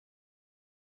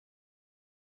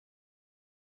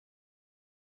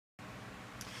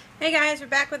Hey guys, we're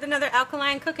back with another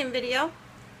alkaline cooking video.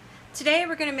 Today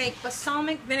we're going to make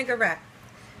balsamic vinaigrette.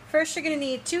 First you're going to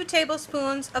need 2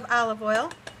 tablespoons of olive oil.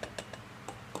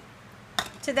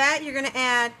 To that you're going to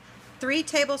add 3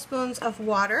 tablespoons of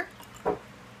water,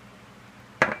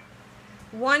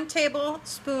 1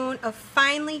 tablespoon of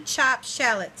finely chopped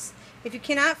shallots. If you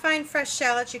cannot find fresh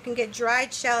shallots, you can get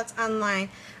dried shallots online.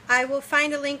 I will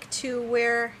find a link to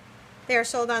where they are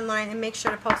sold online and make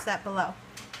sure to post that below.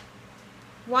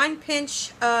 1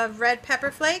 pinch of red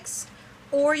pepper flakes,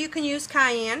 or you can use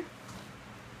cayenne.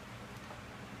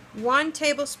 1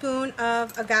 tablespoon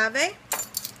of agave.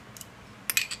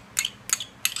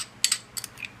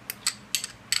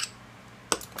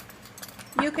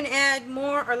 You can add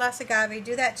more or less agave,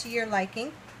 do that to your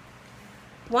liking.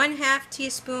 1/2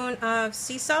 teaspoon of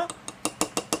sea salt.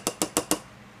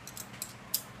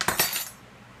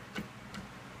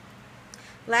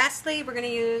 Lastly, we're going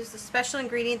to use the special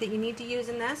ingredient that you need to use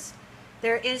in this.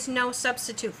 There is no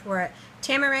substitute for it.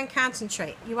 Tamarind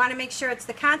concentrate. You want to make sure it's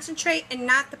the concentrate and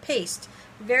not the paste.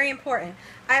 Very important.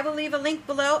 I will leave a link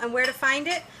below and where to find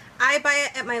it. I buy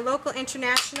it at my local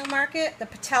international market, the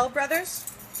Patel Brothers.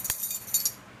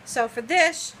 So for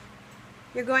this,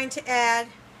 you're going to add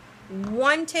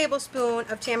 1 tablespoon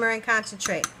of tamarind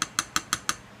concentrate.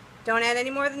 Don't add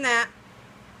any more than that.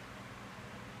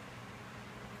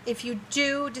 If you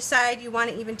do decide you want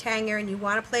it even tangier and you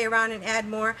want to play around and add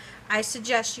more, I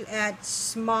suggest you add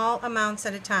small amounts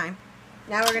at a time.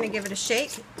 Now we're going to give it a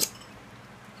shake. Here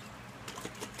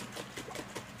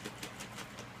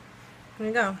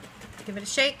we go. Give it a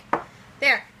shake.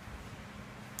 There.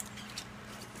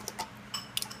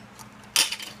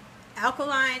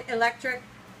 Alkaline electric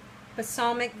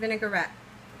balsamic vinaigrette.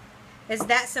 It's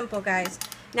that simple, guys.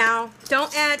 Now,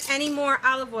 don't add any more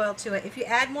olive oil to it. If you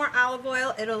add more olive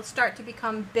oil, it'll start to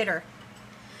become bitter.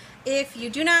 If you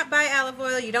do not buy olive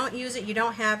oil, you don't use it, you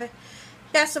don't have it,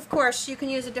 yes, of course, you can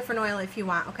use a different oil if you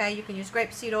want, okay? You can use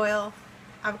grapeseed oil,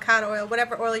 avocado oil,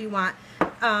 whatever oil you want.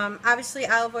 Obviously,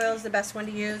 olive oil is the best one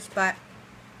to use, but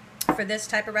for this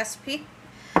type of recipe.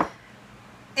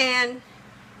 And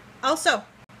also,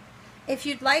 if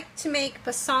you'd like to make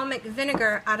balsamic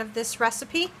vinegar out of this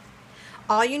recipe,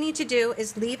 all you need to do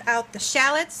is leave out the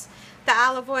shallots, the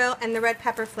olive oil, and the red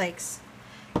pepper flakes.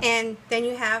 And then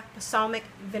you have balsamic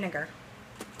vinegar.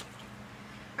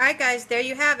 Alright guys, there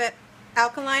you have it.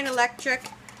 Alkaline electric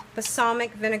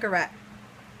balsamic vinaigrette.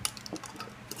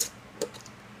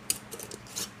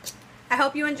 I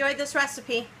hope you enjoyed this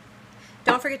recipe.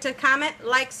 Don't forget to comment,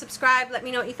 like, subscribe, let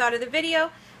me know what you thought of the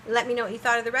video, let me know what you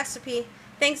thought of the recipe.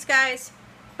 Thanks guys.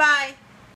 Bye.